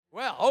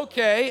Well,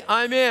 okay,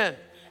 I'm in.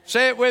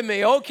 Say it with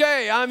me.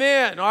 Okay, I'm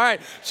in. All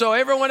right. So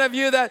every one of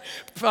you that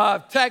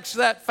text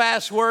that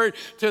fast word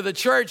to the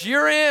church,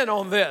 you're in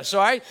on this.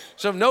 All right.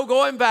 So no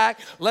going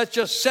back. Let's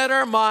just set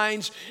our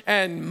minds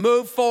and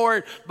move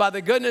forward by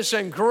the goodness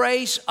and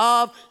grace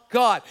of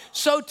God.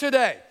 So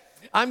today,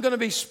 I'm going to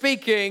be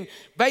speaking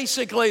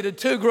basically to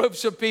two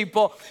groups of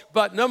people.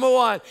 But number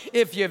one,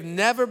 if you've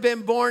never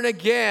been born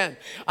again,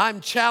 I'm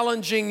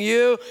challenging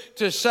you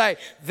to say,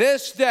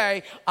 this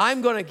day,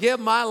 I'm going to give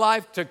my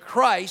life to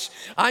Christ.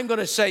 I'm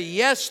going to say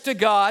yes to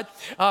God.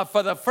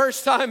 For the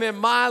first time in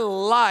my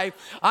life,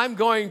 I'm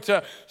going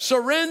to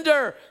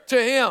surrender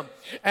to Him.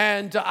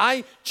 And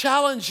I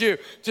challenge you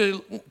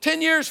to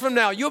 10 years from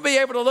now, you'll be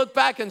able to look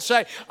back and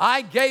say,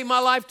 I gave my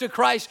life to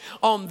Christ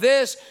on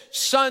this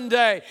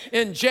Sunday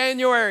in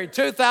January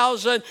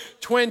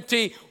 2021.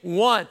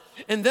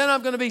 And then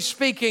I'm going to be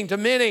speaking to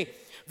many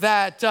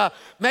that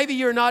maybe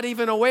you're not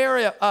even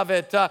aware of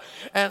it.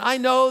 And I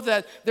know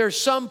that there's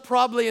some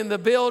probably in the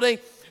building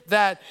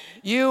that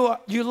you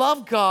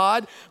love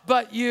God,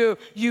 but you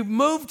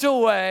moved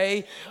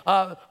away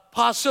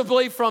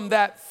possibly from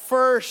that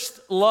first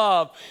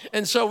love.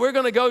 And so we're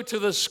going to go to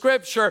the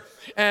scripture,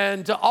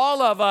 and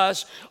all of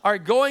us are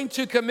going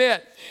to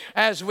commit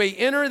as we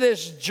enter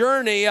this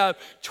journey of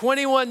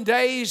 21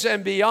 days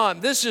and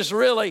beyond. This is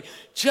really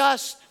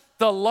just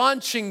the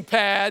launching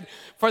pad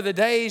for the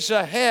days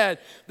ahead,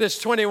 this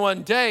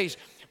 21 days.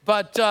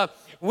 But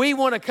we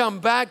want to come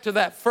back to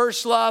that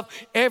first love.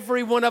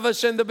 Every one of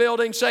us in the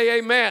building say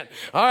amen.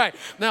 All right,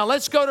 now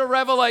let's go to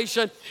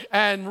Revelation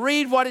and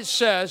read what it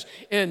says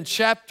in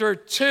chapter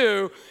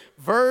 2,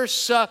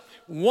 verse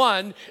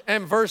 1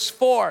 and verse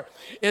 4.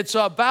 It's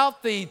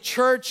about the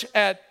church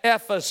at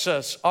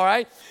Ephesus, all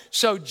right?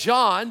 So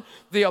John,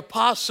 the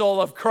apostle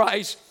of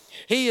Christ,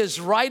 he is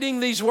writing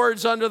these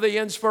words under the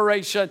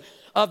inspiration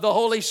of the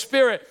Holy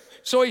Spirit.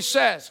 So he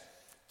says,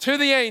 to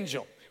the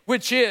angel,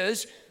 which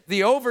is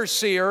the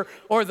overseer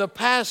or the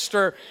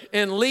pastor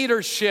in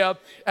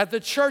leadership at the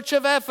church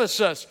of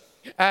Ephesus.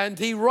 And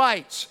he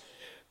writes,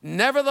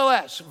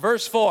 nevertheless,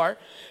 verse 4,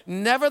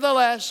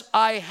 nevertheless,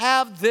 I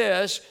have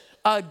this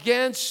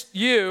against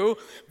you,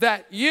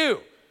 that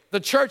you,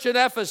 the church at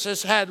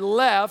Ephesus, had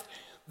left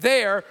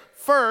their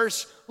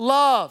first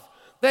love.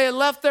 They had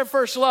left their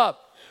first love.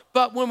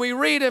 But when we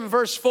read in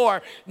verse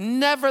 4,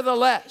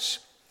 nevertheless,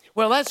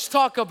 well, let's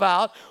talk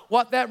about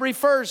what that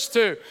refers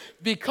to,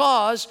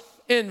 because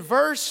in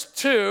verse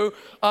 2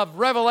 of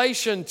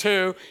Revelation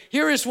 2,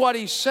 here is what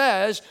he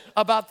says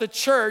about the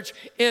church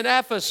in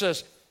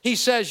Ephesus. He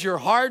says, you're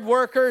hard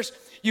workers,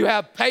 you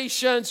have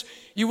patience,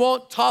 you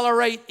won't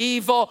tolerate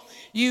evil.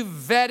 You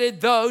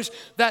vetted those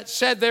that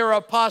said they were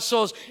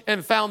apostles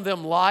and found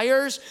them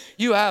liars.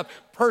 You have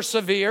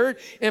persevered.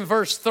 In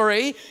verse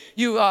 3,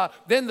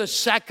 then the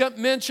second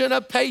mention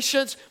of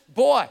patience.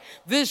 Boy,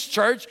 this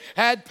church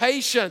had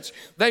patience.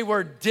 They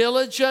were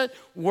diligent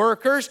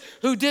workers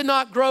who did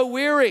not grow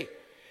weary.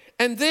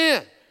 And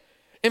then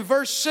in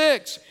verse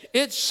 6,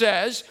 it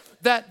says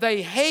that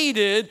they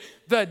hated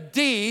the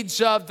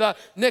deeds of the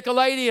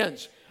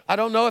Nicolaitans. I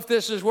don't know if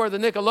this is where the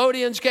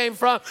Nickelodeons came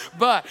from,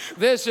 but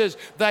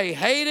they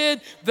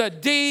hated the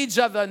deeds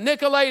of the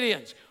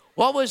Nicolaitans.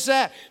 What was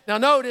that? Now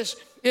notice,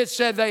 it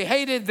said they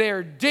hated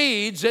their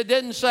deeds. It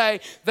didn't say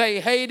they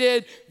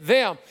hated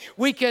them.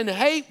 We can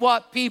hate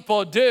what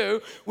people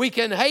do. We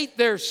can hate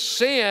their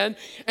sin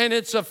and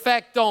its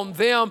effect on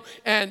them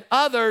and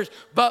others,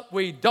 but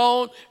we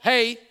don't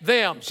hate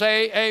them.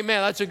 Say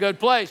amen. That's a good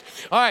place.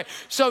 All right.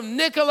 So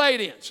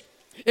Nicolaitans,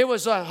 it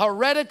was a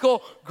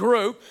heretical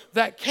group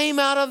that came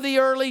out of the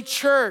early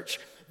church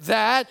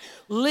that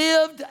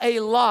lived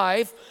a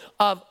life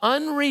of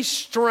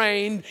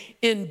unrestrained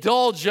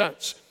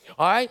indulgence.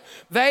 All right?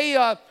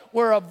 They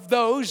were of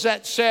those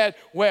that said,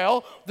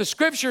 well, the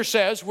scripture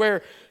says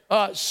where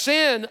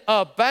sin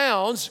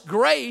abounds,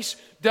 grace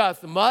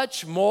doth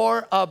much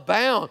more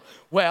abound.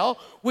 Well,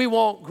 we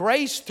want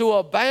grace to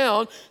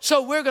abound,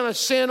 so we're going to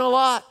sin a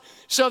lot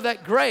so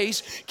that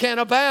grace can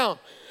abound.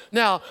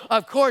 Now,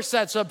 of course,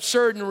 that's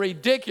absurd and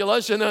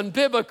ridiculous and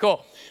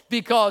unbiblical,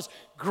 because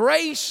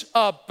grace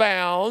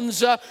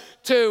abounds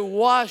to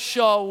wash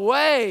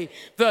away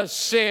the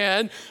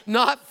sin,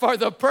 not for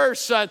the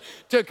person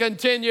to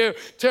continue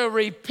to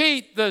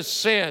repeat the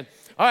sin.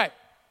 All right,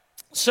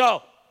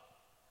 so,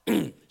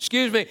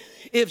 excuse me,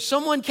 if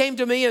someone came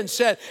to me and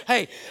said,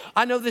 hey,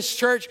 I know this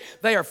church,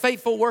 they are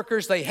faithful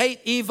workers, they hate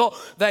evil,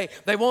 they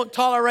won't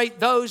tolerate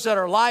those that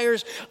are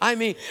liars, I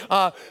mean,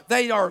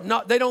 they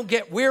don't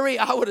get weary,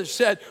 I would have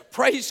said,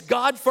 praise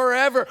God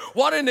forever.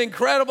 What an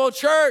incredible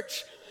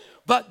church.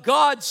 But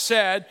God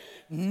said,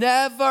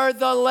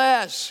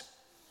 nevertheless,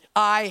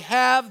 I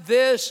have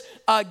this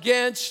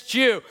against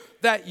you,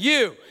 that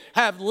you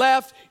have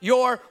left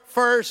your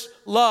first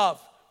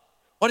love.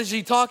 What is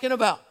he talking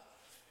about?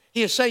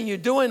 He is saying you're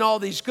doing all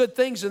these good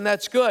things, and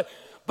that's good,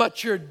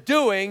 but you're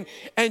doing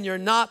and you're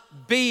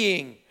not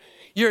being.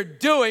 You're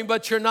doing,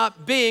 but you're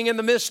not being in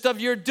the midst of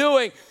your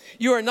doing.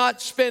 You are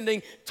not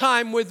spending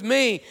time with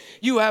me.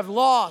 You have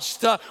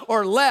lost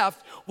or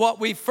left what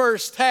we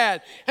first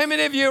had. How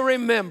many of you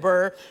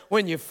remember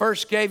when you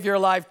first gave your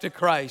life to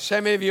Christ?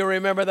 How many of you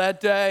remember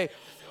that day?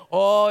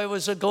 Oh, it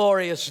was a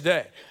glorious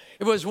day.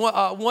 It was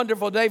a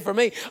wonderful day for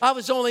me. I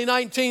was only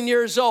 19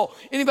 years old.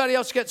 Anybody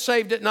else get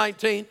saved at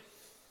 19?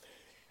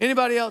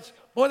 Anybody else?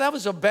 Boy, that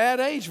was a bad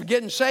age for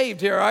getting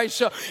saved here, all right?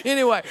 So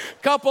anyway,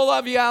 a couple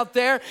of you out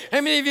there. How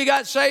many of you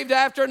got saved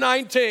after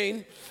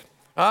 19?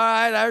 All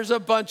right, there's a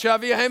bunch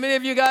of you. How many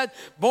of you got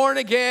born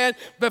again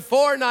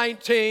before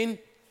 19?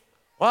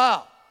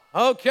 Wow.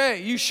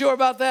 Okay, you sure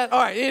about that? All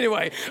right,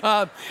 anyway,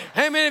 how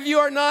many of you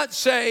are not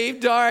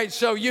saved? All right,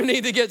 so you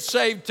need to get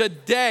saved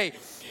today,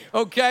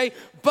 okay?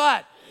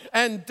 But,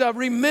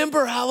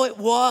 remember how it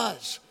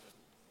was.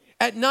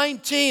 At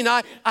 19,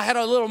 I had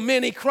a little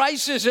mini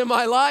crisis in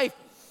my life.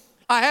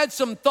 I had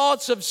some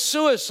thoughts of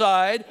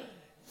suicide,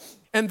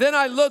 and then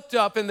I looked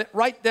up, and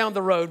right down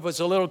the road was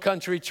a little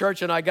country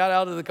church, and I got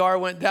out of the car,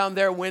 went down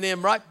there, went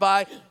in right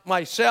by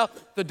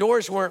myself. The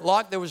doors weren't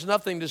locked. There was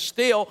nothing to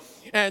steal,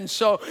 and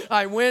so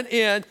I went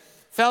in,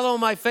 fell on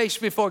my face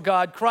before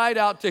God, cried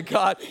out to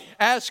God,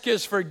 asked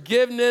His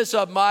forgiveness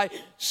of my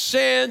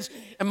sins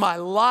and my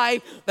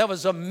life that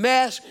was a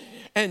mess,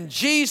 and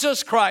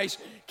Jesus Christ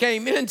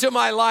came into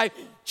my life,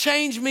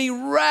 changed me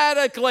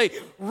radically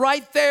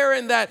right there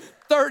in that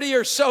 30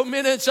 or so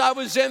minutes I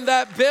was in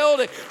that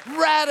building,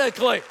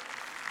 radically.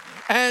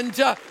 And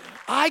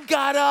I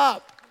got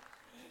up.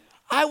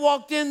 I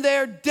walked in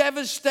there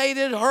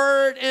devastated,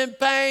 hurt, in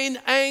pain,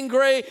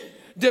 angry,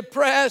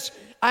 depressed,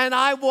 and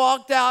I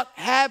walked out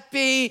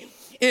happy,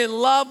 in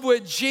love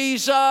with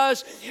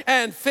Jesus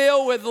and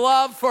filled with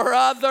love for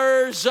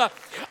others.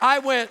 I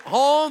went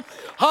home,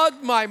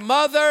 hugged my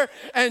mother,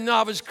 and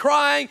I was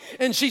crying,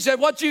 and she said,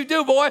 "What'd you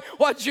do, boy?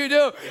 What'd you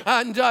do?"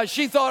 And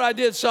she thought I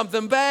did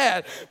something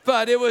bad,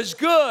 but it was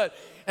good.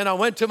 And I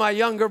went to my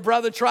younger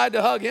brother, tried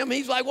to hug him.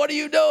 He's like, "What are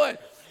you doing?"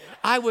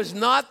 I was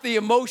not the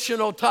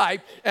emotional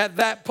type at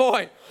that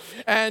point.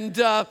 And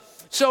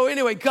so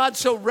anyway, God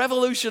so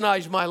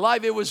revolutionized my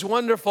life. It was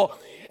wonderful.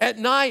 At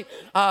night,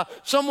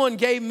 someone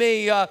gave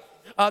me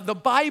the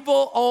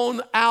Bible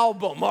on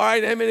album. All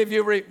right, how many of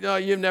you,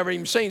 you've never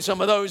even seen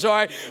some of those, all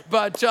right?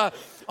 But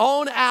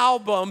on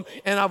album,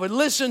 and I would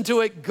listen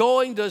to it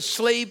going to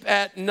sleep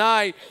at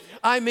night.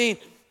 I mean,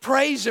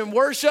 praise and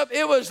worship,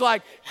 it was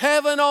like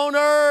heaven on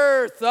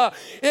earth.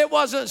 It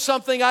wasn't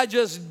something I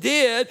just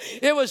did.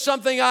 It was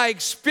something I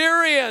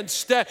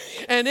experienced,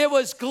 and it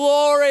was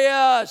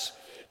glorious.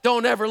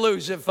 Don't ever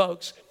lose it,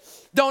 folks.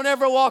 Don't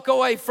ever walk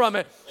away from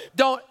it.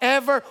 Don't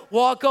ever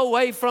walk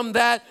away from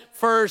that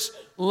first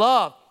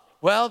love.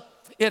 Well,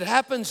 it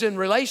happens in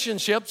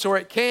relationships, or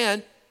it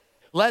can.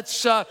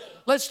 Let's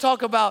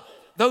talk about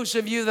those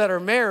of you that are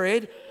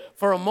married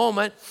for a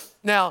moment.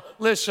 Now,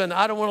 listen,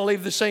 I don't want to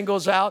leave the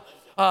singles out.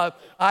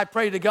 I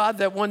pray to God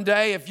that one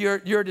day, if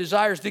your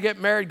desire is to get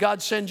married,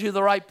 God sends you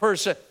the right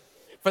person.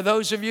 For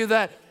those of you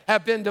that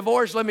have been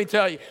divorced, let me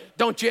tell you,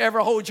 don't you ever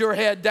hold your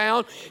head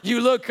down.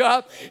 You look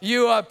up,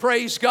 you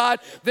praise God.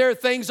 There are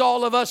things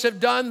all of us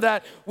have done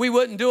that we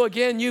wouldn't do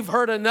again. You've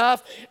heard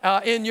enough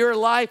in your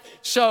life.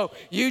 So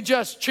you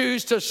just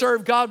choose to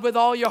serve God with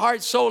all your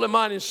heart, soul, and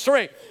mind and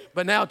strength.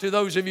 But now to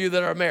those of you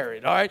that are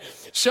married, all right?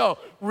 So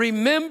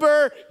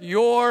remember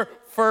your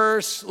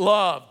first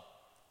love.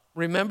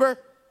 Remember?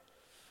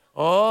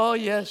 Oh,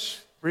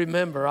 yes,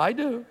 remember. I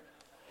do.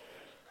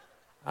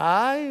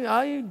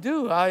 I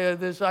do.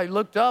 I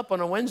looked up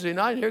on a Wednesday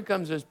night. Here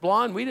comes this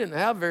blonde. We didn't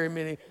have very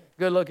many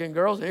good-looking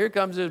girls. And here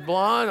comes this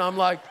blonde. I'm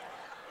like,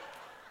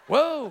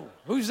 whoa,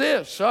 who's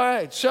this? All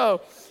right.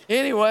 So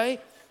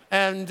anyway,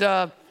 and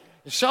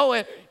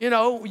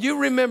you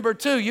remember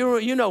too.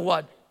 You know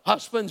what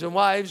husbands and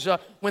wives,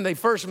 when they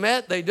first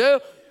met, they do.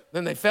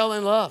 Then they fell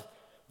in love.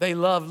 They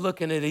love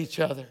looking at each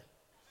other.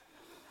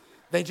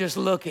 They just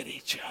look at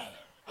each other.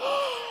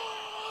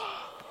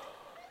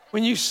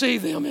 When you see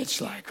them,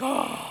 it's like,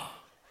 oh.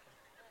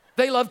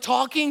 They love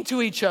talking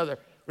to each other.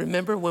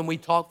 Remember when we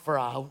talked for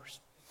hours?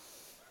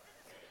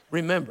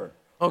 Remember,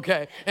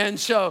 okay? And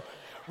so,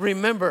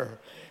 remember.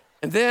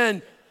 And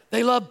then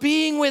they love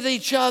being with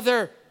each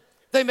other.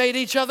 They made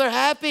each other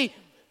happy.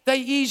 They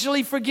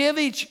easily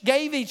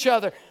gave each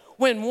other.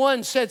 When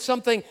one said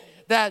something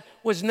that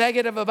was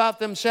negative about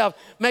themselves,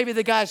 maybe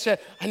the guy said,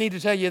 "I need to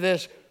tell you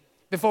this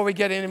before we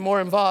get any more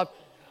involved.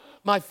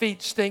 My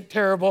feet stink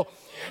terrible."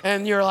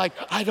 And you're like,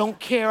 "I don't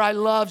care. I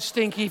love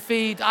stinky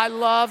feet. I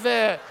love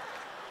it."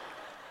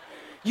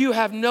 You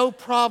have no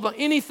problem.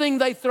 Anything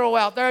they throw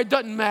out there, it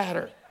doesn't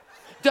matter.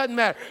 Doesn't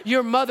matter.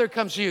 Your mother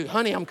comes to you,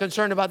 "Honey, I'm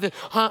concerned about this."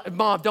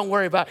 "Mom, don't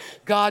worry about it.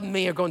 God and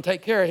me are going to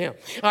take care of him."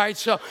 All right,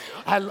 so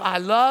I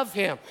love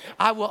him.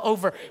 I will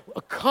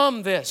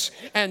overcome this.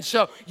 And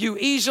so you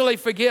easily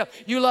forgive.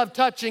 You love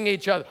touching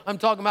each other. I'm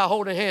talking about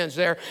holding hands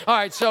there. All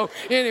right, so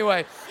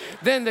anyway,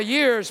 then the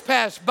years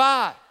pass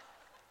by.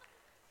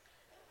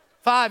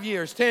 5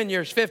 years, 10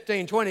 years,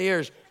 15, 20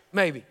 years,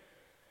 maybe.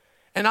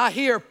 And I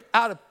hear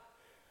out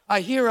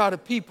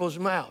of people's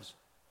mouths,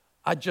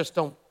 "I just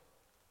don't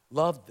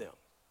love them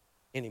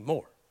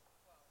anymore.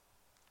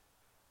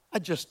 I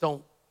just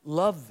don't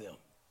love them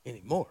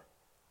anymore."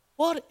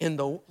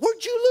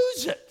 where'd you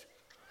lose it?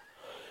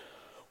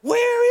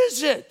 Where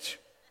is it?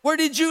 Where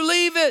did you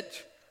leave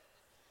it?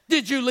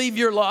 Did you leave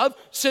your love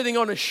sitting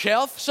on a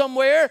shelf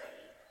somewhere?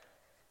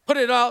 Put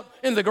it out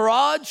in the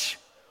garage?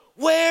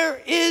 Where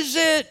is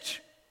it?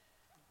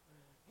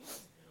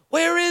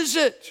 Where is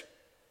it?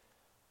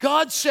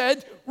 God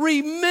said,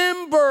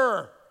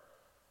 remember.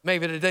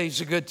 Maybe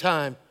today's a good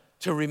time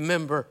to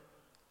remember.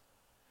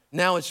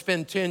 Now it's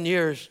been 10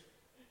 years,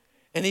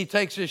 and he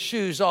takes his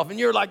shoes off, and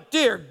you're like,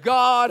 dear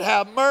God,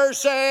 have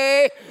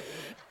mercy.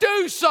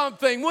 Do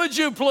something, would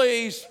you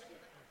please?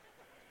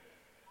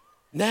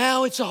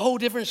 Now it's a whole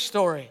different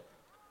story.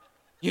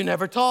 You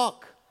never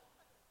talk.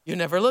 You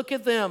never look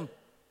at them.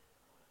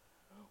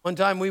 One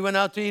time we went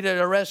out to eat at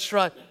a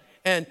restaurant,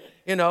 and,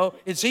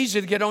 it's easy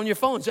to get on your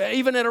phones.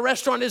 Even at a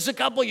restaurant as a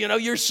couple,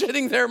 you're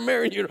sitting there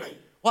married.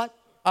 What?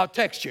 I'll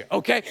text you,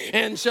 okay?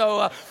 And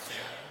so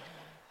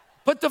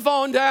put the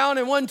phone down,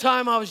 and one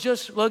time I was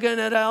just looking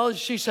at Alice.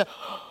 She said,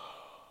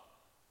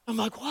 I'm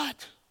like,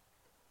 what?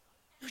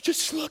 You're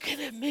just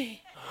looking at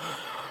me.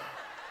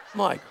 I'm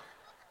like,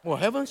 well,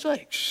 heaven's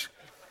sakes.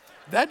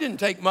 That didn't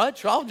take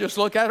much. I'll just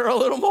look at her a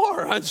little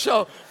more. And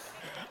so,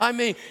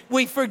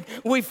 we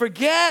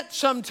forget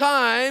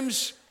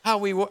sometimes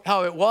how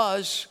it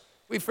was.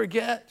 We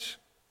forget.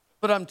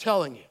 But I'm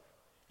telling you,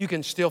 you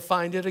can still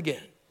find it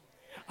again.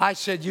 I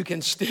said you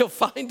can still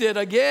find it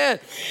again.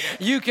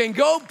 You can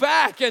go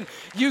back and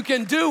you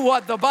can do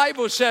what the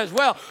Bible says.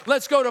 Well,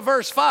 let's go to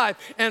verse 5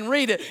 and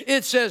read it.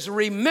 It says,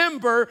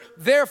 remember,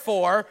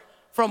 therefore,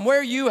 from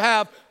where you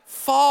have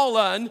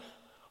fallen.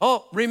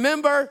 Oh,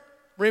 remember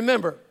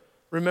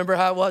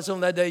how it was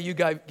on that day you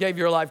gave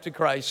your life to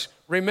Christ.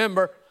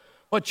 Remember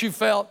what you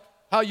felt,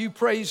 how you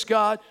praised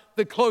God,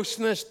 the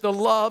closeness, the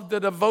love, the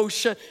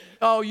devotion.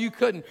 Oh, you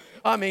couldn't.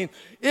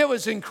 It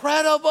was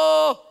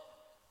incredible.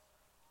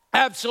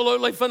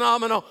 Absolutely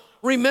phenomenal.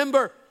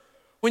 Remember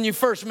when you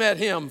first met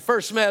him,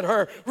 first met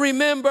her.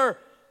 Remember,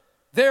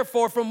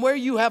 therefore, from where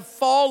you have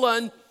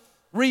fallen,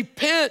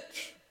 repent.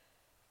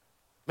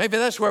 Maybe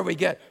that's where we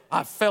get,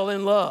 I fell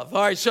in love.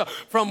 All right, so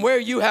from where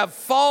you have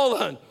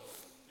fallen.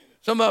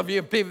 Some of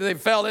you people, they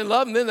fell in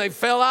love and then they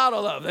fell out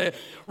of love. They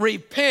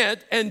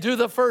repent and do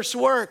the first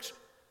works.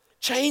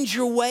 Change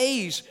your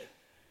ways.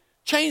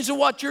 Change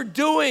what you're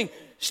doing.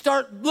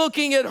 Start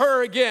looking at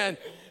her again.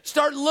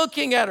 Start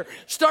looking at her.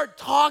 Start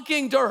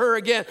talking to her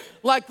again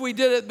like we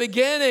did at the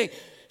beginning.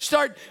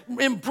 Start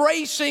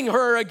embracing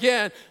her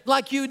again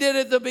like you did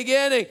at the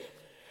beginning.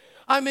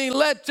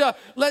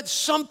 Let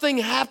something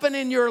happen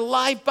in your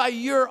life by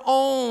your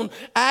own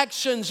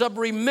actions of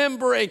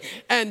remembering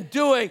and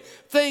doing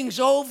things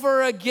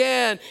over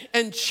again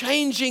and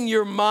changing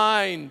your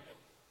mind.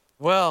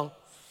 Well,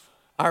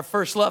 our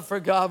first love for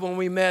God, when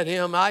we met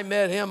him,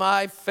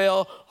 I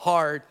fell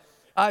hard.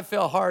 I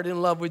fell hard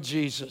in love with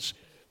Jesus.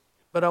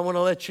 But I want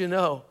to let you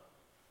know,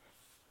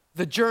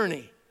 the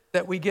journey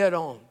that we get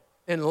on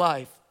in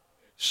life,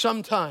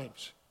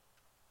 sometimes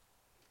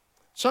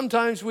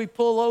we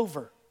pull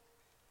over.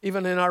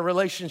 Even in our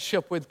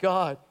relationship with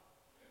God,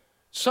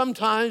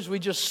 sometimes we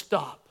just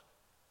stop.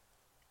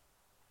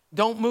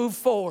 Don't move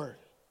forward.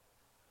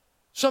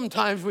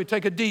 Sometimes we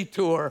take a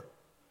detour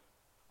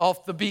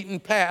off the beaten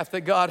path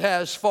that God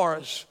has for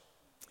us.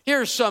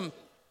 Here's some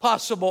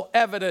possible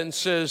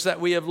evidences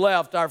that we have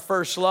left our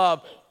first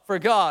love for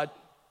God.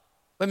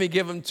 Let me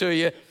give them to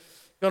you. I'm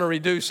going to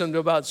reduce them to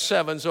about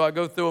 7, so I'll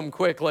go through them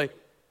quickly.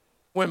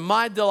 When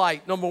my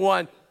delight, number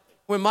 1,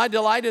 when my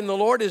delight in the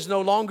Lord is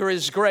no longer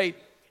as great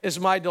as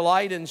my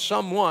delight in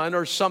someone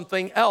or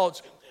something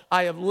else,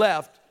 I have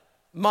left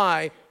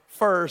my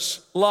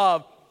first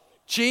love.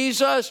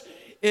 Jesus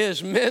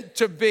is meant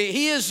to be.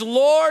 He is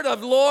Lord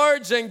of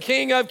lords and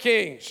King of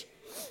kings.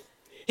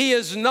 He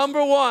is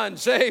number 1.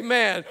 Say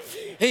amen.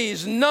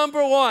 He's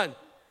number 1.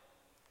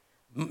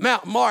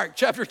 Mark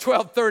chapter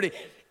 12:30.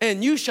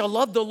 And you shall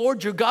love the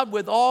Lord your God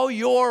with all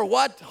your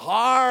what?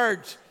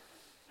 Heart.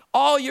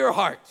 All your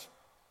heart.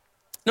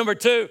 Number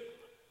 2,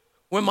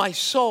 when my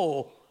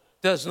soul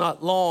does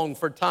not long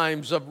for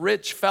times of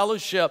rich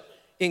fellowship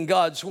in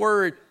God's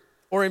word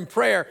or in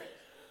prayer,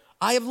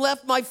 I have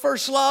left my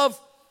first love.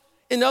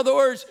 In other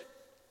words,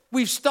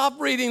 we've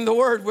stopped reading the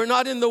word. We're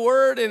not in the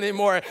word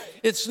anymore.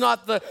 It's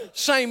not the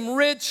same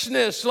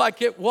richness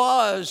like it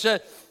was.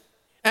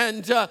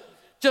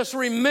 Just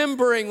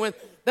remembering when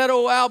that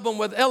old album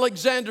with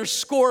Alexander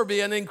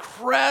Scorby, an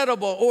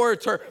incredible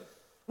orator,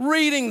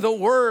 reading the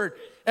word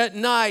at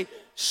night,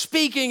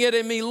 speaking it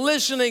in me,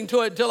 listening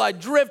to it till I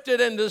drifted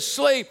into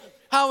sleep.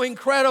 How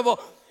incredible.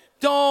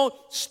 Don't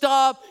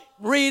stop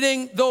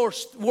reading the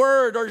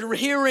word or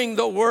hearing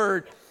the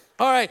word.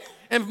 All right,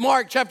 and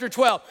Mark chapter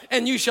 12,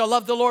 and you shall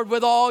love the Lord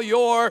with all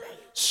your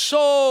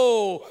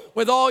soul,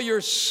 with all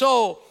your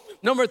soul.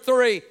 Number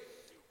 3,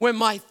 when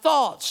my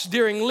thoughts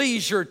during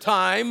leisure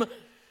time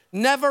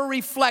never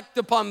reflect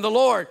upon the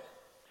Lord,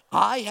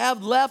 I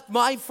have left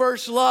my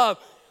first love.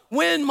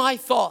 When my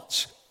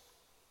thoughts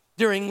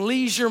during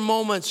leisure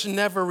moments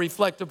never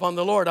reflect upon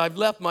the Lord, I've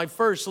left my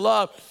first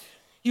love.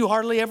 You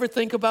hardly ever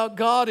think about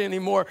God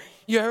anymore.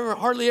 You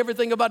hardly ever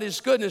think about His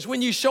goodness.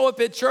 When you show up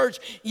at church,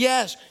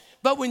 yes.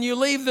 But when you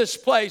leave this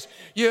place,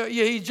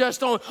 He's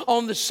just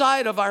on the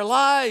side of our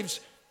lives.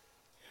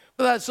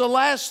 But that's the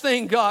last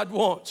thing God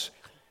wants.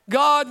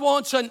 God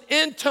wants an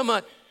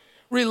intimate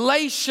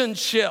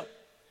relationship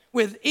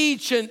with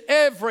each and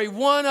every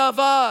one of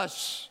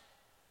us,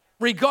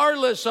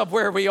 regardless of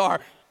where we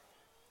are.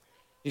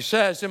 He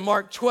says in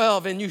Mark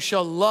 12, and you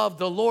shall love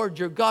the Lord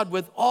your God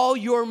with all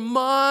your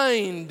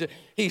mind,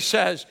 he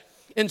says.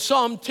 In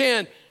Psalm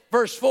 10,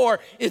 verse 4,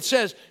 it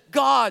says,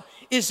 God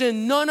is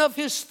in none of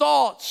his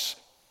thoughts.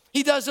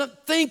 He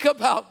doesn't think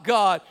about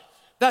God.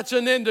 That's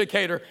an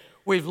indicator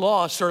we've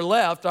lost or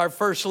left our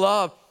first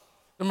love.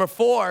 Number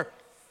 4,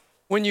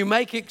 when you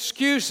make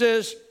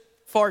excuses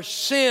for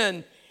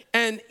sin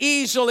and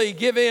easily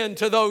give in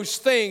to those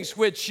things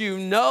which you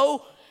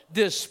know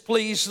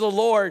displease the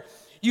Lord,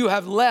 you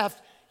have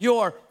left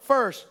your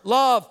first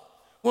love.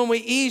 When we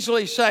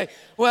easily say,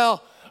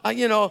 well,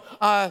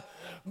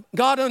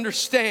 God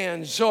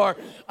understands, or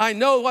I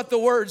know what the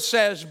word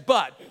says,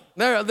 but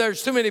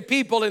there's too many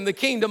people in the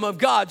kingdom of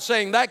God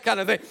saying that kind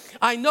of thing.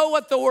 I know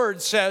what the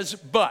word says,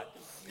 but.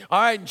 All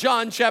right,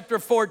 John chapter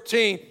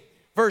 14,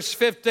 verse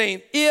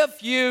 15.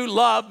 If you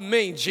love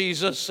me,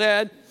 Jesus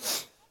said,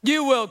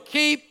 you will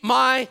keep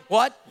my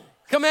what?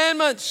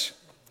 Commandments.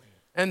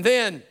 And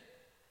then,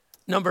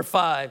 number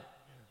 5.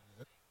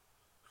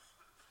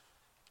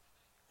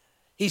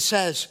 He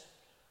says,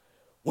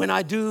 when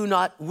I do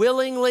not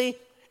willingly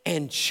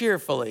and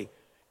cheerfully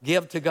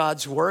give to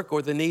God's work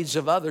or the needs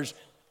of others,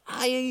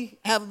 I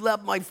have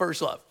left my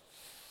first love.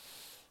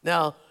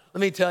 Now, let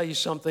me tell you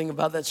something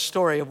about that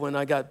story of when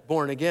I got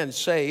born again,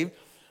 saved.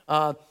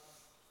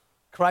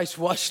 Christ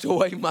washed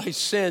away my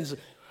sins.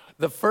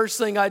 The first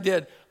thing I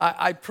did,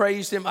 I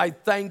praised him. I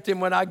thanked him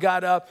when I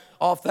got up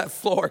off that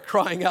floor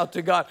crying out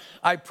to God.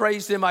 I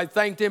praised him. I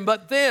thanked him.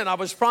 But then I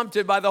was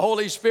prompted by the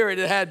Holy Spirit.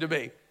 It had to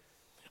be.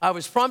 I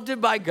was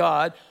prompted by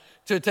God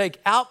to take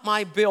out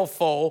my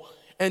billfold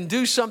and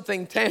do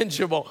something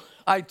tangible.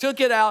 I took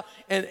it out,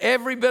 and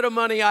every bit of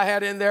money I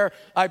had in there,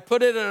 I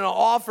put it in an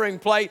offering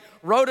plate,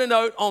 wrote a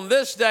note, on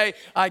this day,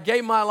 I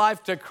gave my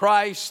life to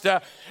Christ,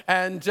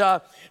 and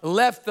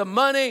left the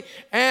money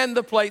and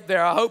the plate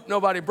there. I hope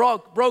nobody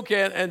broke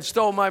in and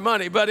stole my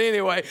money. But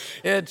anyway,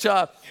 it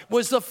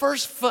was the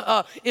first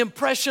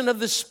impression of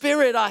the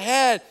Spirit I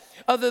had,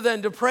 other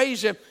than to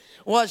praise him,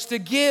 was to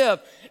give.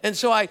 And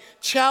so I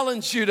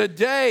challenge you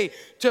today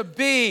to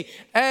be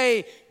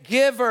a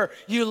giver.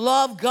 You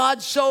love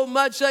God so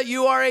much that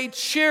you are a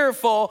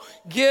cheerful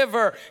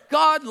giver.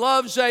 God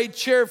loves a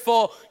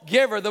cheerful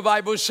giver, the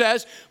Bible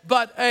says,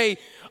 but a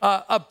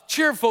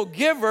cheerful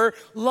giver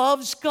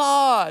loves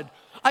God.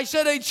 I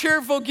said a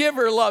cheerful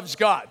giver loves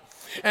God.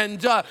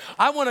 And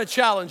I want to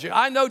challenge you.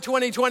 I know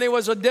 2020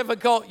 was a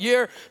difficult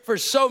year for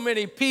so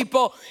many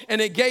people,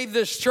 and it gave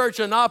this church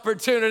an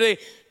opportunity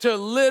to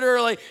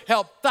literally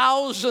help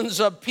thousands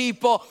of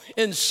people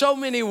in so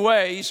many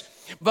ways.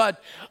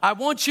 But I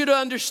want you to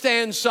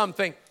understand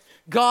something.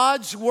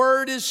 God's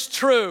word is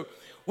true.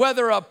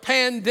 Whether a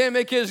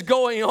pandemic is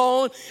going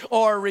on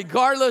or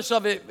regardless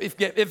of it,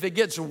 if it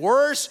gets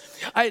worse,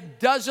 it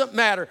doesn't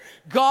matter.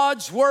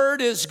 God's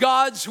word is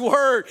God's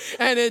word,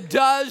 and it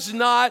does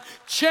not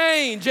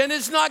change, and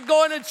it's not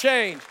going to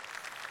change.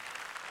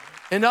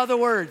 In other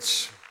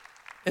words,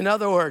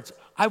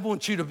 I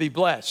want you to be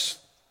blessed.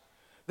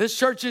 This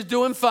church is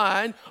doing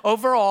fine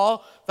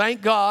overall,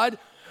 thank God.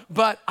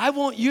 But I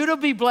want you to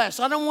be blessed.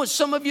 I don't want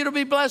some of you to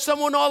be blessed. I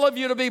want all of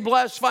you to be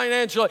blessed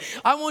financially.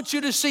 I want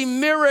you to see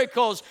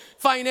miracles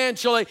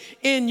financially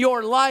in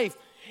your life.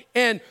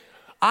 And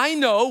I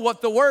know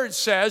what the word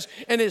says.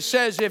 And it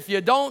says, if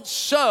you don't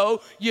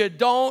sow, you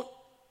don't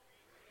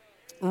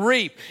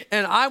reap.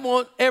 And I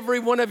want every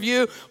one of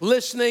you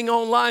listening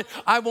online,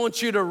 I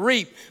want you to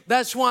reap.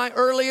 That's why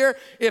earlier,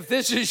 if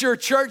this is your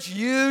church,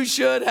 you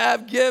should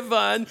have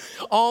given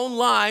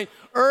online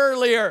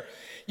earlier.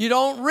 You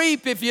don't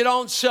reap if you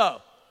don't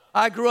sow.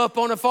 I grew up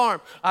on a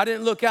farm. I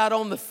didn't look out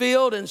on the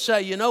field and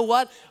say, you know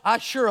what? I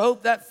sure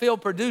hope that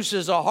field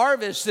produces a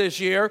harvest this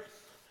year.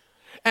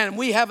 And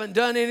we haven't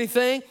done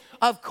anything.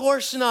 Of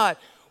course not.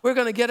 We're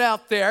going to get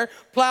out there,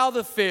 plow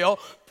the field,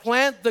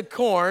 plant the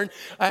corn,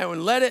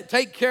 and let it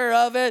take care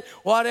of it,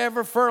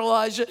 whatever,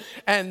 fertilize it,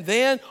 and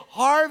then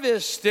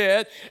harvest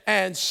it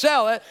and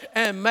sell it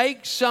and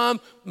make some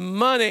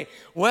money.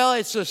 Well,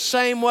 it's the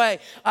same way.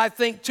 I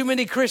think too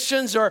many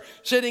Christians are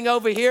sitting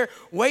over here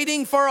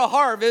waiting for a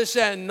harvest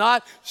and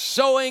not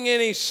sowing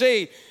any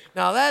seed.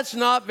 Now, that's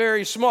not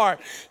very smart.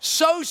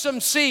 Sow some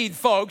seed,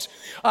 folks.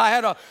 I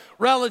had a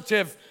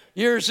relative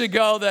years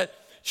ago that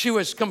she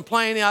was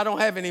complaining, I don't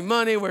have any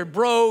money, we're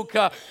broke.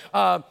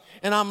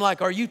 And I'm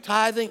like, are you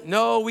tithing?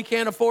 No, we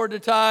can't afford to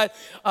tithe.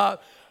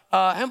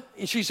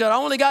 She said, I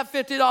only got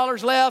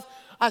 $50 left.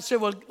 I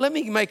said, well, let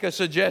me make a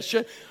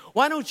suggestion.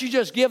 Why don't you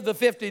just give the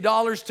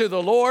 $50 to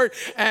the Lord,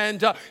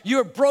 and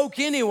you're broke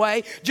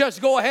anyway.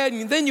 Just go ahead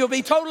and then you'll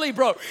be totally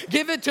broke.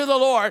 Give it to the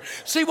Lord.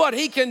 See what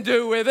he can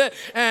do with it.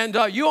 And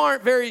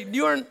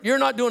you're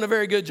not doing a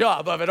very good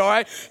job of it, all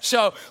right?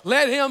 So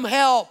let him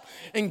help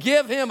and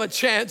give him a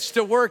chance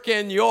to work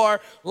in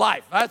your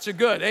life. That's a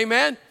good,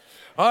 amen?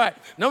 All right,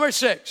 number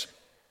 6.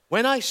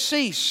 When I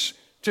cease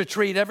to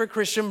treat every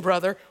Christian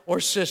brother or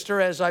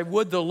sister as I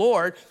would the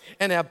Lord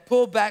and have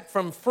pulled back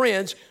from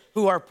friends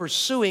who are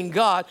pursuing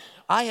God,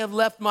 I have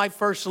left my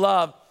first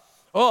love.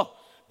 Oh,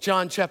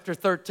 John chapter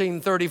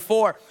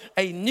 13:34.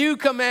 A new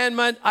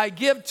commandment I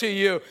give to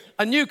you,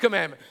 a new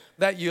commandment,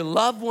 that you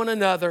love one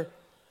another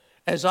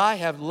as I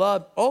have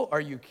loved. Oh,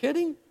 are you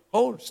kidding?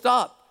 Oh,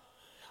 stop.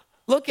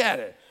 Look at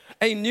it.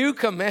 A new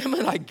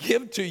commandment I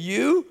give to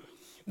you,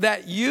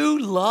 that you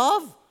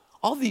love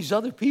all these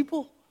other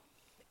people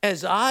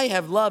as I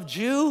have loved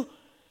you.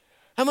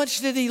 How much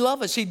did he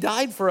love us? He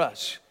died for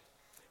us.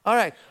 All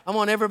right, I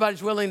want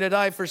everybody's willing to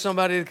die for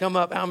somebody to come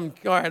up. I'm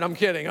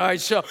kidding. All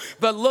right, so,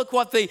 but look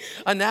what the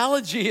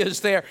analogy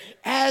is there.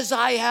 As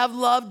I have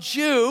loved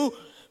you,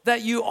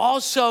 that you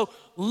also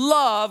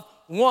love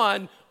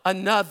one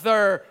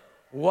another.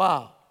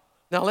 Wow.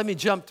 Now let me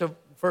jump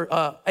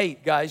to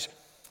 8, guys.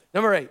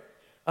 Number 8.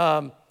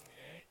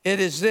 It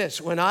is this: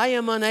 when I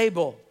am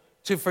unable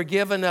to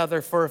forgive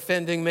another for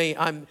offending me,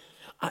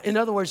 in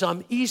other words,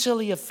 I'm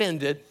easily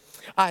offended.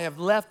 I have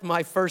left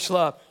my first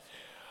love.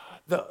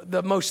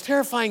 The most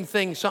terrifying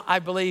thing, so I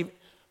believe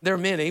there are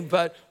many,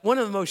 but one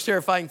of the most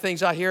terrifying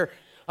things I hear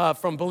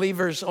from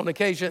believers on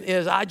occasion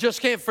is, I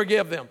just can't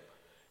forgive them.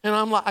 And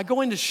I'm like, I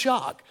go into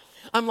shock.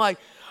 I'm like,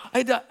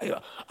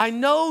 I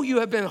know you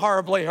have been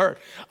horribly hurt.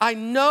 I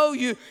know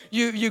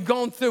you've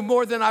gone through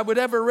more than I would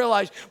ever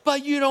realize,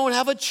 but you don't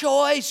have a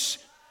choice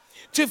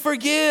to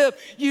forgive.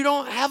 You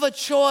don't have a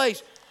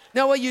choice.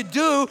 Now, well, you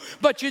do,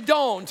 but you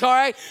don't, all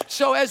right?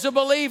 So as a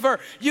believer,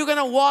 you're going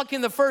to walk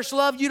in the first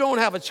love. You don't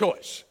have a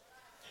choice.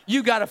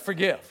 You got to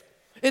forgive.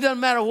 It doesn't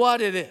matter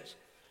what it is.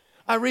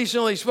 I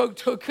recently spoke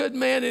to a good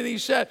man, and he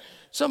said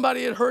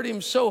somebody had hurt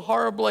him so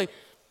horribly,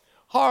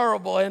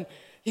 horrible. And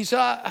he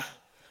said,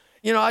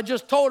 I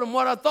just told him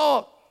what I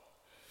thought.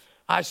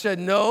 I said,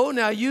 no,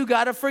 now you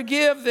got to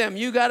forgive them.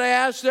 You got to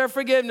ask their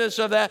forgiveness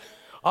of that.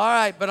 All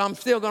right, but I'm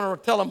still going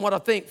to tell them what I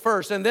think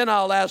first, and then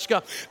I'll ask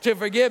them to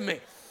forgive me.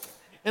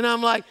 And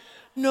I'm like,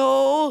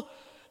 no,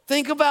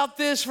 think about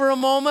this for a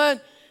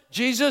moment.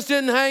 Jesus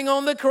didn't hang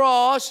on the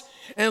cross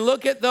and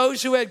look at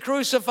those who had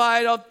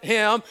crucified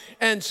him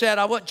and said,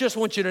 I just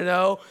want you to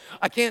know,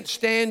 I can't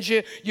stand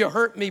you. You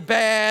hurt me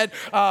bad.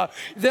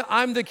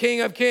 I'm the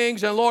King of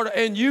Kings and Lord,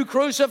 and you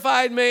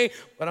crucified me,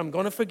 but I'm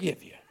going to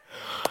forgive you.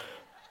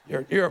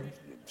 You're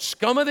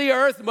scum of the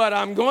earth, but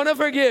I'm going to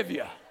forgive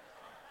you.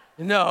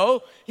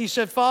 No, he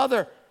said,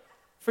 Father,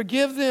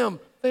 forgive them.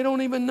 They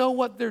don't even know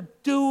what they're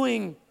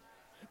doing.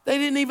 They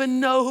didn't even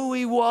know who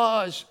he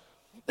was.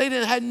 They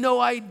had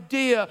no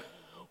idea.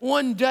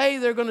 One day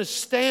they're going to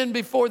stand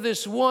before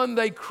this one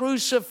they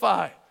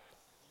crucified.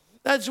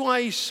 That's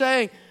why he's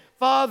saying,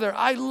 Father,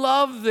 I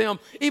love them,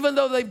 even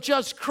though they've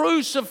just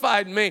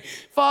crucified me.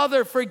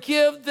 Father,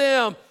 forgive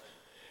them.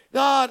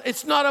 God,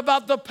 it's not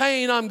about the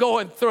pain I'm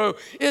going through.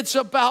 It's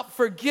about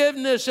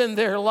forgiveness in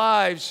their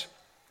lives.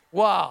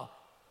 Wow.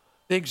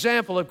 The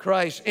example of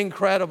Christ,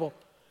 incredible.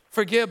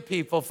 Forgive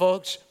people,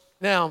 folks.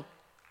 Now,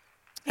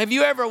 have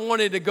you ever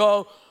wanted to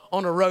go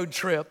on a road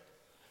trip?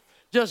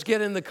 Just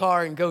get in the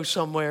car and go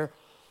somewhere.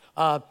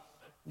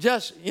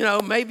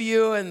 Maybe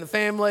you and the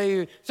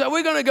family. So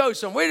we're going to go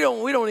somewhere.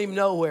 We don't even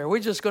know where. We're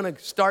just going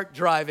to start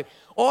driving.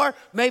 Or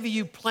maybe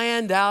you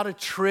planned out a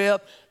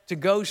trip to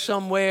go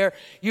somewhere.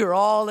 You're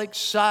all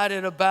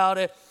excited about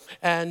it.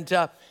 And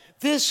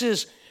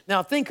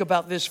now think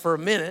about this for a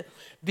minute,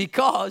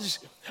 because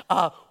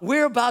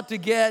we're about to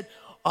get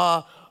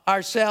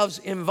ourselves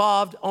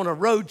involved on a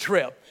road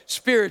trip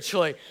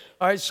spiritually.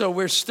 All right, so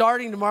we're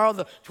starting tomorrow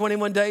the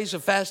 21 days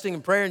of fasting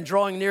and prayer and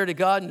drawing near to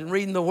God and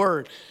reading the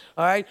Word.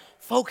 All right,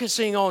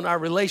 focusing on our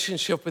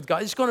relationship with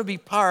God. It's going to be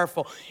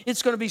powerful.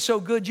 It's going to be so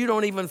good you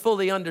don't even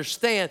fully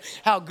understand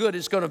how good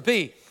it's going to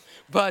be.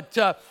 But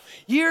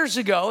years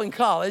ago in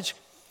college,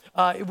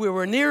 we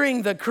were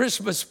nearing the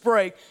Christmas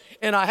break,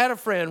 and I had a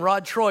friend,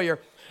 Rod Troyer,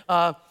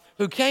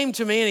 who came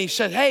to me and he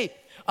said, hey,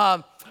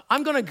 I'm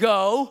going to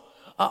go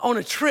on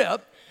a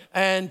trip,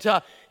 and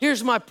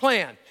here's my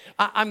plan.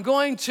 I'm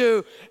going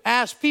to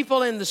ask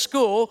people in the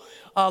school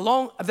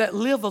that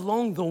live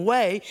along the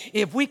way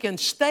if we can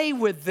stay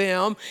with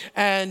them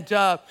and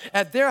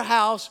at their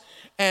house,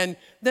 and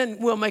then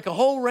we'll make a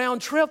whole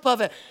round trip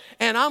of it.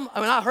 And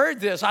I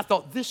heard this, I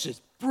thought, this is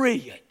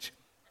brilliant,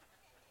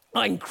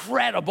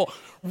 incredible.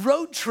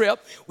 Road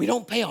trip, we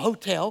don't pay a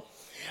hotel.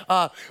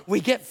 We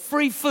get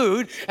free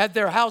food at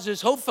their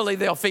houses. Hopefully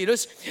they'll feed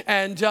us.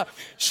 And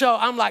so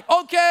I'm like,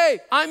 okay,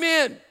 I'm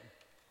in.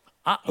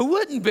 Who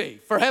wouldn't be?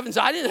 For heaven's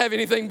sake, I didn't have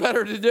anything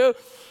better to do.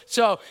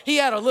 So he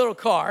had a little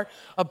car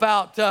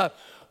about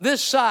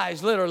this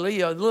size,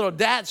 literally, a little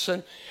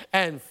Datsun.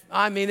 And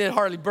I mean, it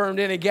hardly burned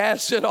any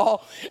gas at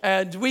all.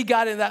 And we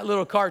got in that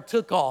little car,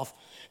 took off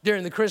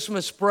during the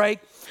Christmas break,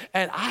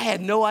 and I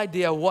had no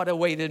idea what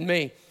awaited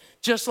me.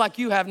 Just like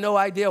you have no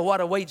idea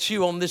what awaits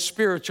you on this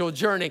spiritual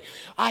journey.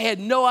 I had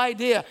no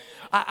idea.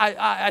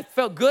 I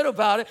felt good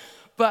about it,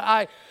 but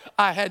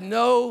I had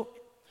no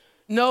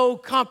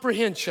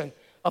comprehension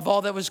of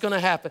all that was going to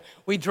happen.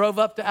 We drove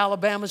up to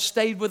Alabama,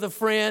 stayed with a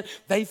friend.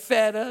 They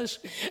fed us.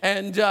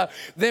 And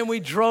then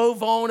we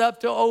drove on up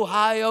to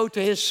Ohio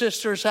to his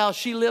sister's house.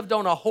 She lived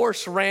on a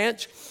horse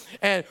ranch.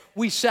 And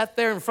we sat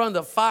there in front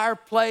of the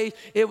fireplace.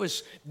 It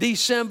was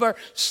December,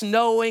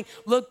 snowing.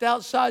 Looked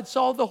outside,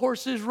 saw the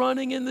horses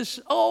running in this.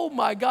 Oh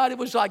my God, it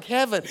was like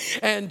heaven.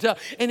 And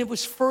it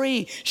was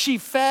free. She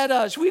fed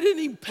us. We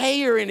didn't even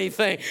pay her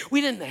anything. We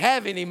didn't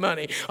have any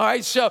money. All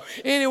right, so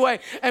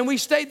anyway, and we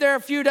stayed there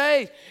a few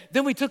days.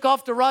 Then we took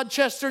off to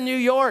Rochester, New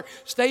York,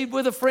 stayed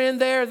with a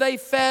friend there. They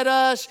fed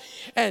us,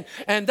 and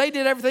they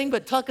did everything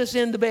but tuck us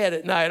into bed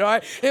at night, all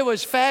right? It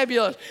was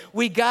fabulous.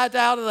 We got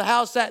out of the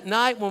house that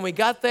night when we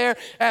got there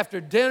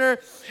after dinner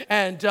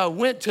and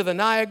went to the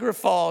Niagara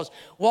Falls,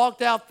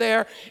 walked out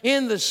there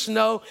in the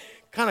snow,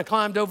 kind of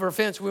climbed over a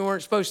fence we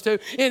weren't supposed to.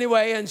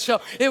 Anyway, and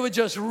so it was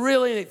just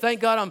really neat. Thank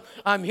God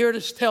I'm here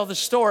to tell the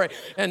story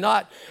and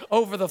not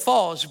over the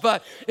falls,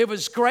 but it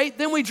was great.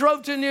 Then we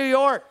drove to New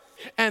York.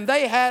 And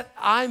they had,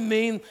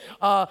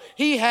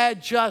 he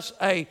had just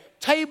a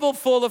table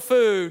full of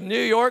food, New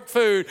York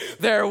food,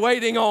 there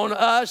waiting on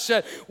us.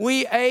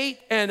 We ate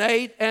and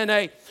ate and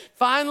ate.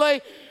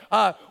 Finally,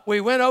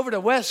 we went over to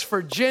West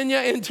Virginia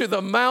into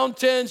the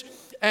mountains.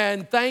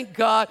 And thank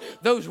God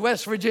those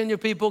West Virginia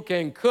people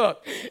can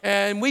cook.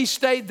 And we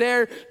stayed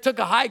there, took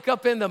a hike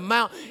up in the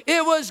mountain.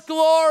 It was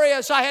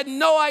glorious. I had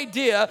no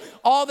idea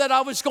all that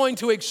I was going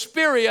to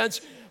experience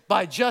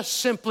by just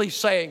simply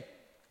saying,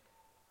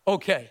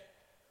 okay,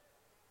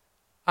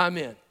 I'm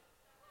in.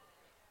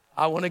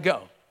 I want to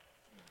go.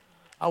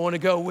 I want to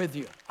go with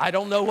you. I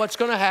don't know what's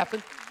going to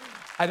happen.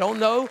 I don't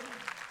know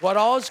what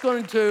all is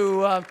going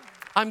to,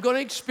 I'm going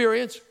to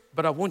experience,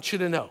 but I want you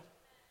to know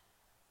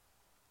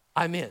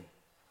I'm in.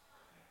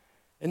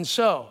 And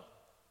so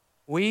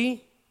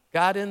we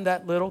got in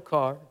that little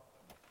car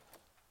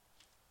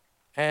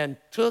and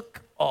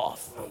took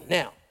off.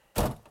 Now,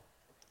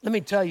 let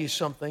me tell you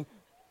something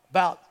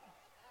about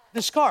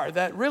this car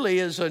that really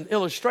is an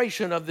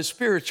illustration of the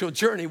spiritual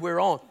journey we're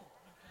on.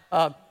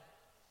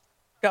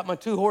 Got my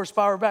 2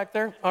 horsepower back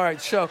there? All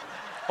right, so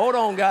hold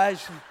on,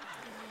 guys. I'm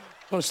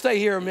going to stay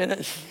here a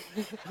minute.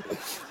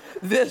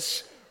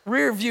 This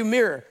rear view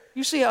mirror,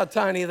 you see how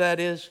tiny that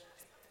is?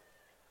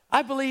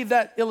 I believe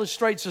that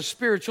illustrates a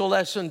spiritual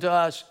lesson to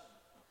us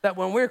that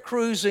when we're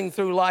cruising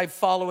through life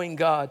following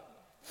God,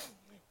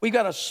 we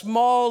got a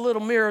small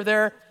little mirror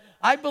there.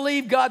 I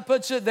believe God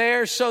puts it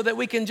there so that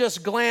we can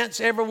just glance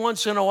every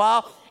once in a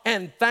while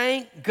and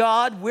thank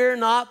God we're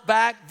not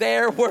back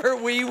there where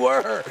we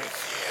were.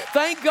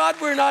 Thank God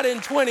we're not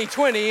in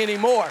 2020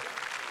 anymore.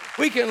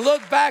 We can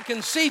look back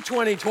and see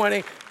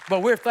 2020,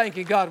 but we're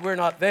thanking God we're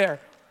not there.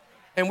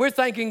 And we're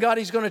thanking God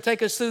He's going to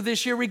take us through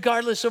this year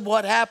regardless of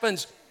what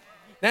happens.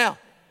 Now,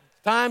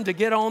 time to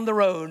get on the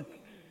road.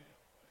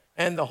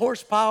 And the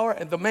horsepower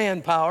and the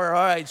manpower.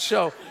 All right,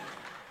 so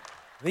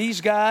these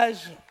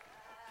guys,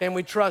 can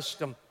we trust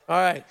them? All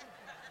right.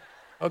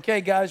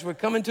 Okay, guys, we're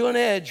coming to an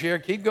edge here.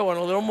 Keep going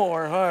a little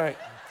more. All right.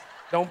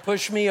 Don't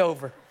push me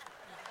over.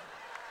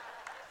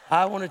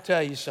 I want to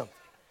tell you something.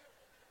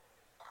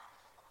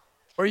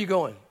 Where are you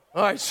going?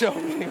 All right, so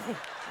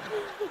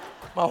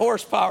my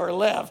horsepower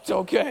left.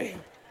 Okay.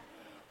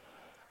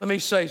 Let me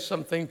say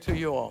something to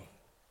you all.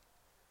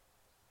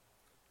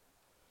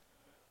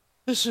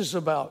 This is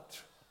about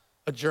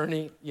a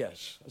journey,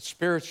 yes, a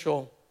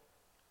spiritual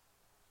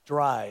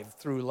drive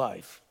through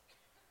life.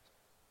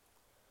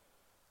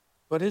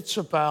 But it's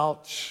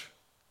about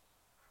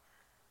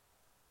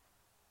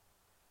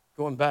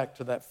going back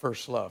to that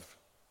first love.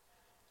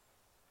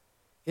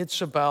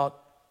 It's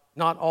about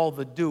not all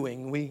the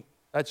doing.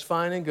 That's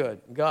fine and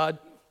good. God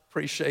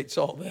appreciates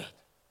all that,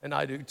 and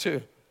I do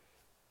too.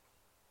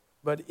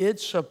 But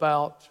it's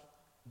about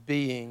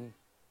being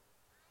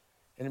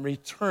and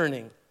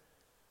returning.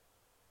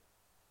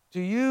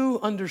 Do you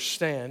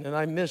understand, and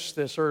I missed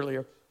this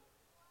earlier,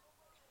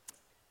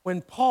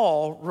 when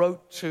Paul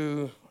wrote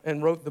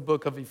the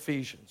book of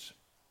Ephesians,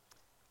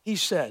 he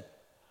said,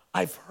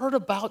 I've heard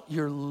about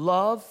your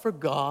love for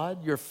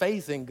God, your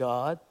faith in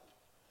God,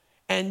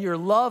 and your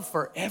love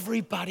for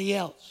everybody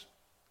else.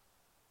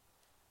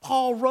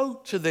 Paul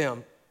wrote to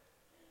them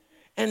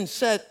and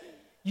said,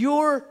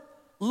 your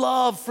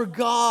love for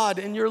God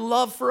and your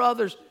love for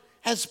others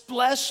has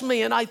blessed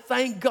me, and I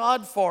thank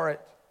God for it.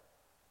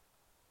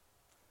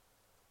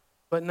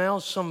 But now,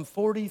 some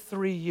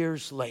 43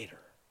 years later,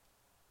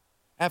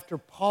 after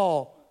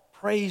Paul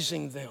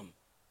praising them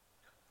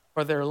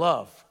for their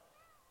love,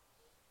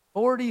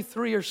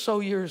 43 or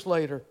so years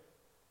later,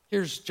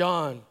 here's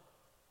John.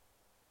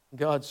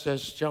 God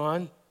says,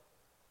 John,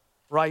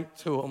 write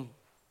to him.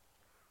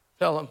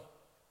 Tell him,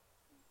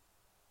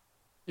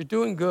 you're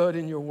doing good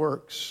in your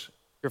works.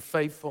 You're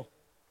faithful.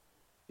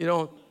 You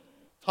don't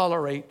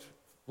tolerate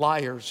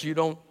liars. You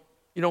don't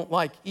You don't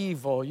like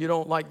evil. You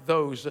don't like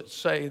those that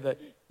say that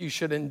you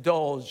should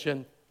indulge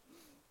in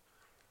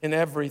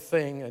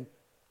everything. And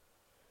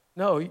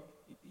no,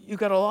 you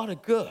got a lot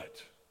of good.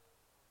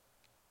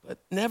 But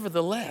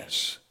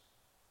nevertheless,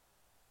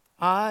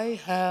 I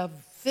have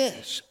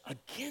this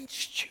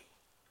against you.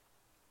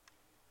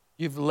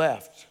 You've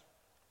left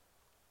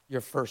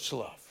your first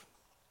love.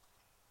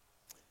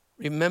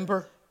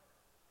 Remember,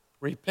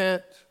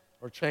 repent,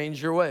 or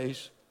change your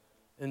ways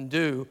and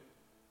do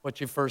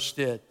what you first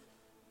did.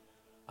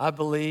 I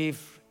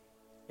believe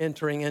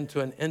entering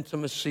into an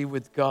intimacy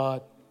with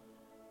God.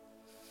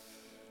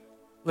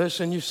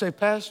 Listen, you say,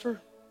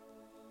 Pastor,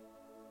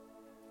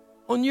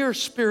 on your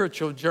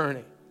spiritual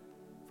journey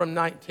from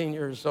 19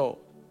 years old,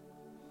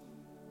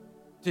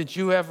 did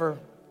you ever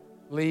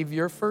leave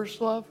your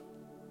first love?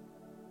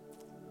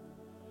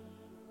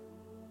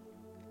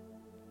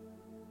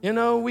 You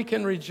know, we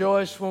can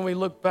rejoice when we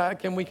look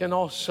back, and we can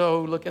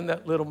also look in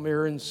that little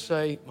mirror and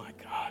say, my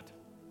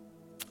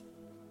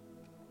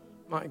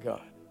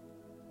God,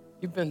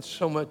 you've been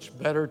so much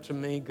better to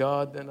me,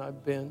 God, than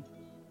I've been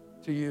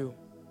to you.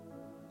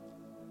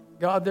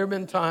 God, there have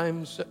been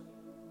times that,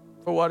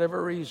 for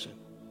whatever reason,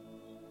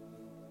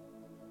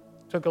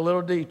 took a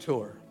little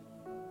detour.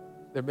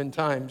 There have been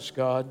times,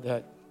 God,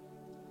 that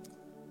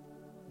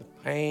the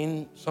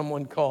pain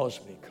someone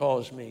caused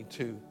me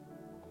to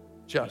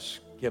just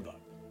give up.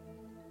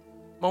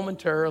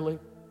 Momentarily.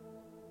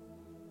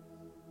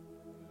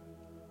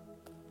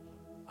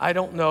 I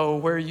don't know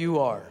where you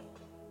are.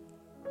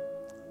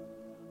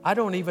 I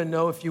don't even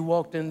know if you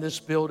walked in this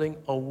building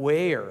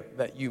aware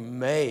that you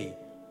may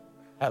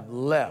have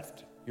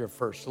left your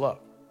first love.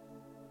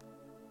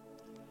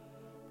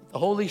 The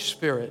Holy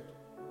Spirit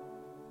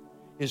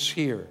is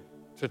here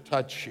to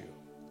touch you.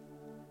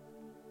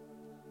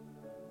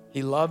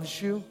 He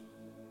loves you.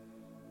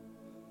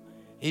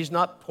 He's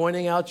not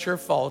pointing out your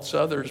faults.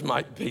 Others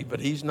might be, but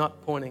he's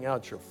not pointing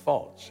out your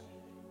faults.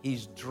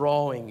 He's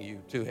drawing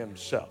you to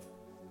himself,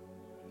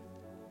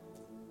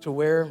 to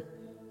where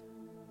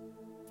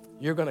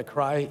you're going to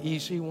cry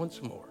easy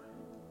once more.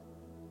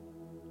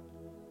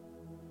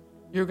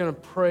 You're going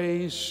to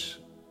praise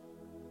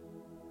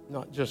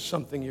not just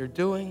something you're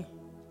doing,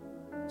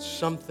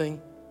 something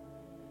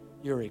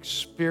you're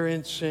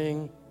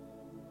experiencing,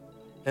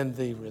 and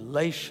the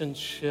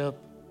relationship.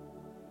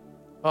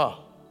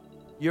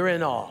 You're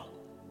in awe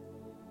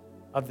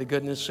of the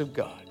goodness of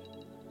God.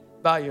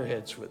 Bow your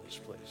heads with us,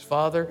 please.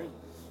 Father,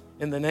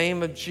 in the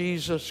name of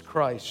Jesus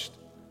Christ,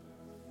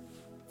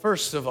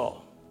 first of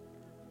all,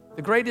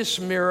 the greatest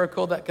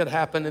miracle that could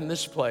happen in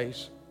this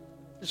place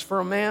is for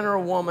a man or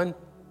a woman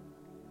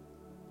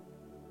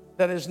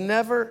that has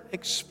never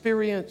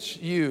experienced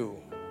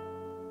you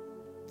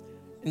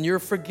and your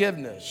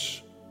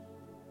forgiveness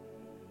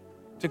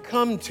to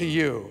come to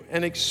you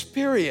and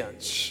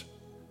experience,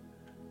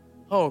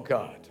 oh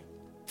God,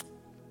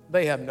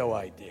 they have no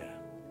idea.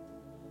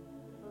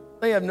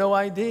 They have no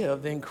idea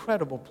of the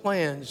incredible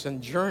plans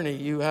and journey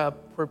you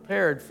have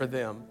prepared for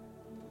them.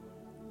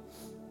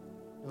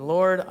 And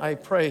Lord, I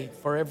pray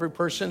for every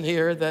person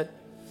here that,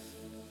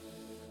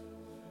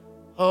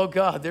 oh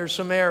God, there's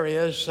some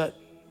areas that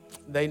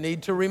they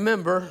need to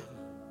remember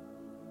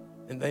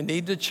and they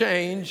need to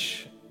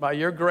change by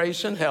your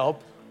grace and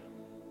help,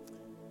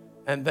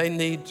 and they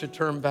need to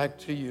turn back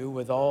to you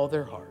with all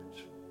their heart.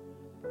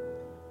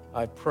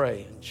 I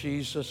pray in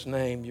Jesus'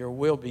 name, your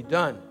will be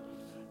done.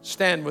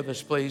 Stand with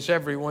us, please.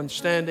 Everyone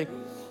standing.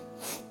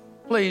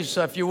 Please,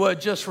 if you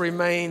would, just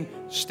remain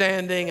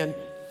standing, and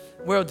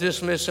we'll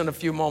dismiss in a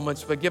few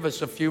moments, but give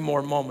us a few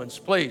more moments,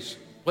 please,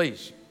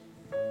 please.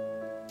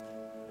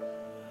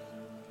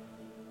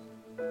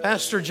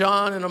 Pastor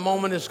John, in a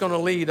moment, is going to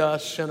lead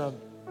us in a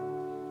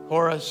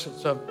chorus.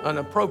 It's an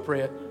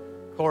appropriate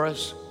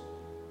chorus.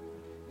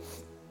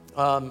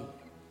 I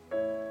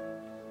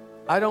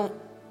don't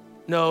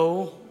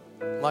know,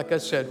 like I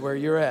said, where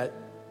you're at.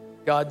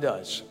 God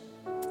does.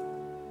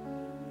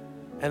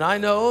 And I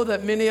know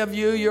that many of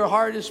you, your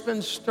heart has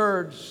been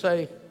stirred to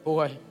say,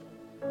 boy,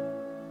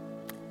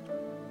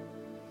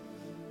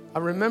 I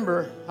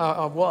remember how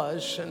I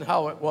was and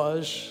how it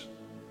was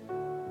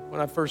when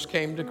I first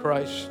came to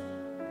Christ.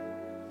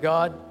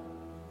 God,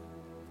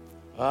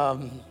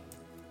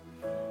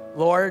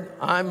 Lord,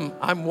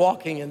 I'm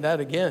walking in that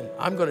again.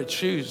 I'm going to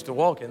choose to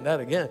walk in that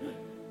again.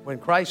 When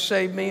Christ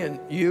saved me and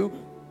you,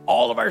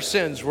 all of our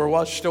sins were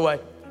washed away.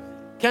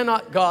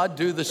 Cannot God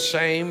do the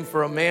same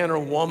for a man or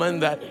woman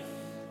that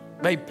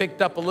may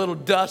picked up a little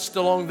dust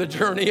along the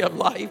journey of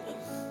life?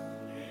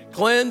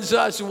 Cleanse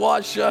us,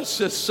 wash us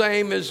the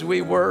same as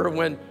we were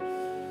when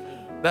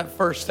that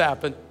first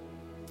happened.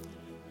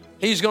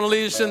 He's going to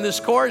lead us in this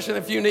course, and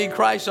if you need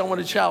Christ, I want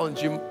to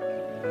challenge you.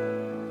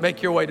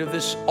 Make your way to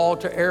this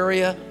altar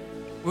area.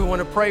 We want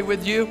to pray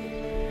with you.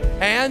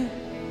 And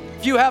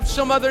if you have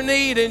some other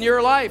need in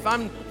your life,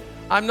 I'm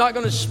not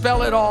going to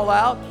spell it all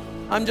out.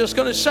 I'm just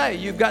going to say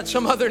you've got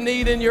some other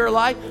need in your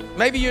life.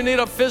 Maybe you need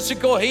a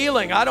physical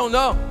healing. I don't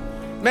know.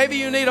 Maybe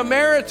you need a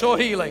marital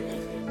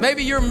healing.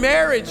 Maybe your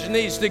marriage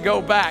needs to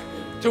go back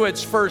to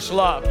its first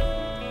love.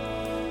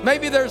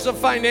 Maybe there's a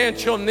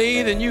financial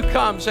need and you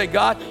come say,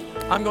 God,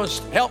 I'm going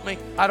to help me.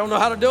 I don't know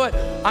how to do it.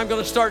 I'm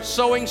going to start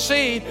sowing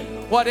seed.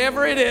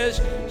 Whatever it is,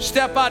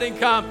 step out and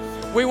come.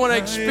 We want to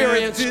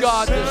experience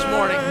God this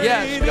morning.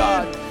 Yes,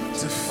 God.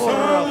 To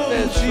follow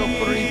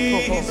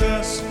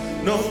Jesus,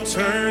 no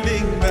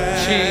turning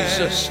back.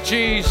 Jesus,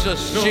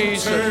 Jesus, No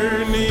Jesus.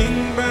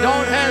 turning back.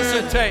 Don't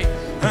hesitate.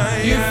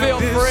 You feel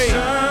free.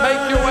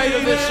 Make your way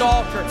to this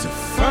altar. To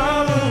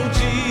follow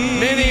Jesus.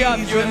 Many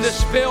of you in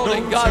this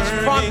building, God's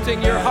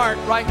prompting your heart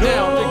right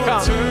now to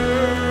come.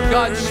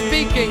 God's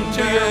speaking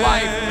to your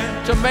life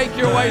to make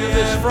your way to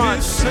this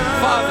front.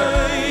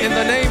 Father, in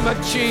the name of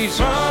Jesus.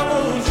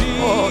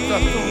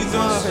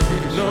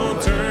 No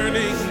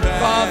turning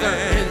back. Father,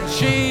 in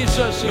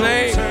Jesus'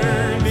 name.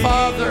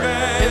 Father,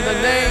 in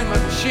the name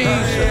of Jesus.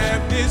 I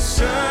have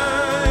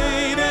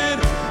decided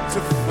to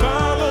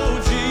follow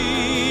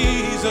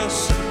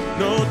Jesus.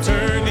 No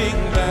turning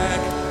back.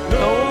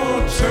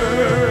 No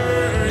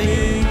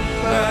turning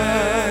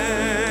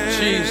back.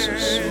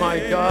 Jesus, my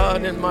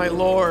God and my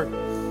Lord.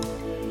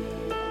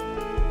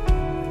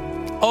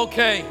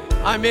 Okay,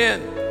 I'm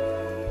in.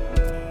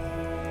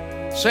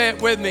 Say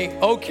it with me.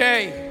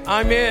 Okay,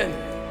 I'm in.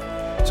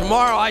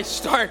 Tomorrow I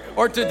start,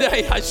 or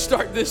today I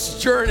start this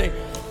journey.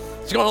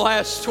 It's going to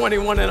last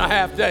 21 and a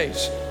half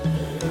days.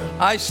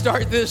 I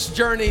start this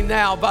journey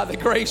now by the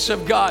grace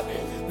of God.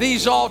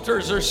 These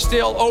altars are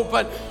still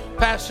open.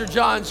 Pastor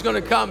John's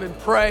going to come and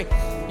pray.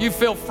 You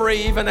feel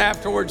free even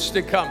afterwards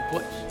to come,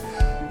 please.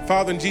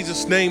 Father, in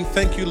Jesus' name,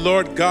 thank you,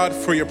 Lord God,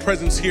 for your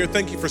presence here.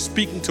 Thank you for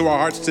speaking to our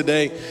hearts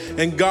today.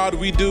 And God,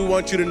 we do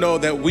want you to know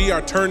that we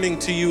are turning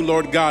to you,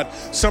 Lord God.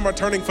 Some are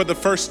turning for the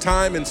first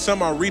time and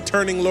some are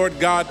returning, Lord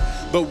God.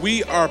 But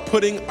we are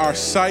putting our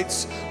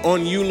sights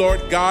on you,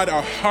 Lord God.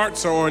 Our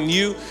hearts are on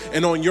you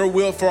and on your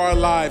will for our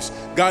lives.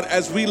 God,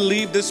 as we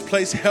leave this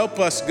place, help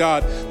us,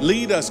 God.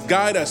 Lead us,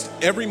 guide us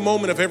every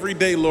moment of every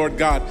day, Lord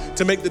God,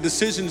 to make the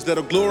decisions that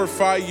will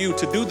glorify you,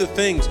 to do the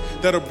things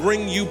that will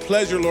bring you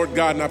pleasure, Lord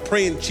God. And I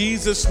pray in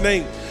Jesus'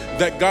 name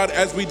that, God,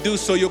 as we do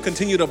so, you'll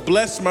continue to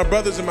bless my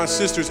brothers and my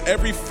sisters,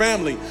 every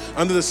family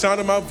under the sound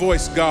of my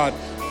voice, God,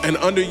 and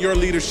under your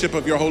leadership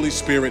of your Holy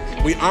Spirit.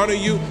 We honor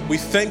you, we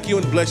thank you,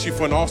 and bless you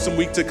for an awesome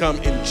week to come.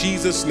 In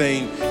Jesus'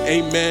 name,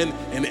 amen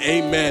and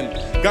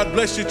amen. God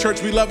bless you,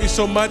 church. We love you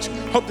so much.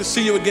 Hope to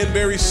see you again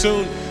very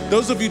soon.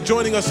 Those of you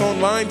joining us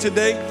online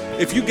today,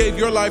 if you gave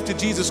your life to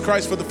Jesus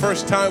Christ for the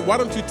first time, why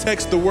don't you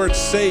text the word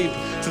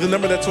SAVED to the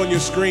number that's on your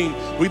screen?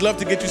 We'd love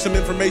to get you some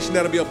information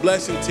that'll be a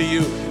blessing to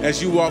you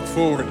as you walk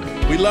forward.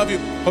 We love you.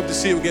 Hope to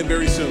see you again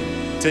very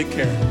soon. Take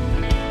care.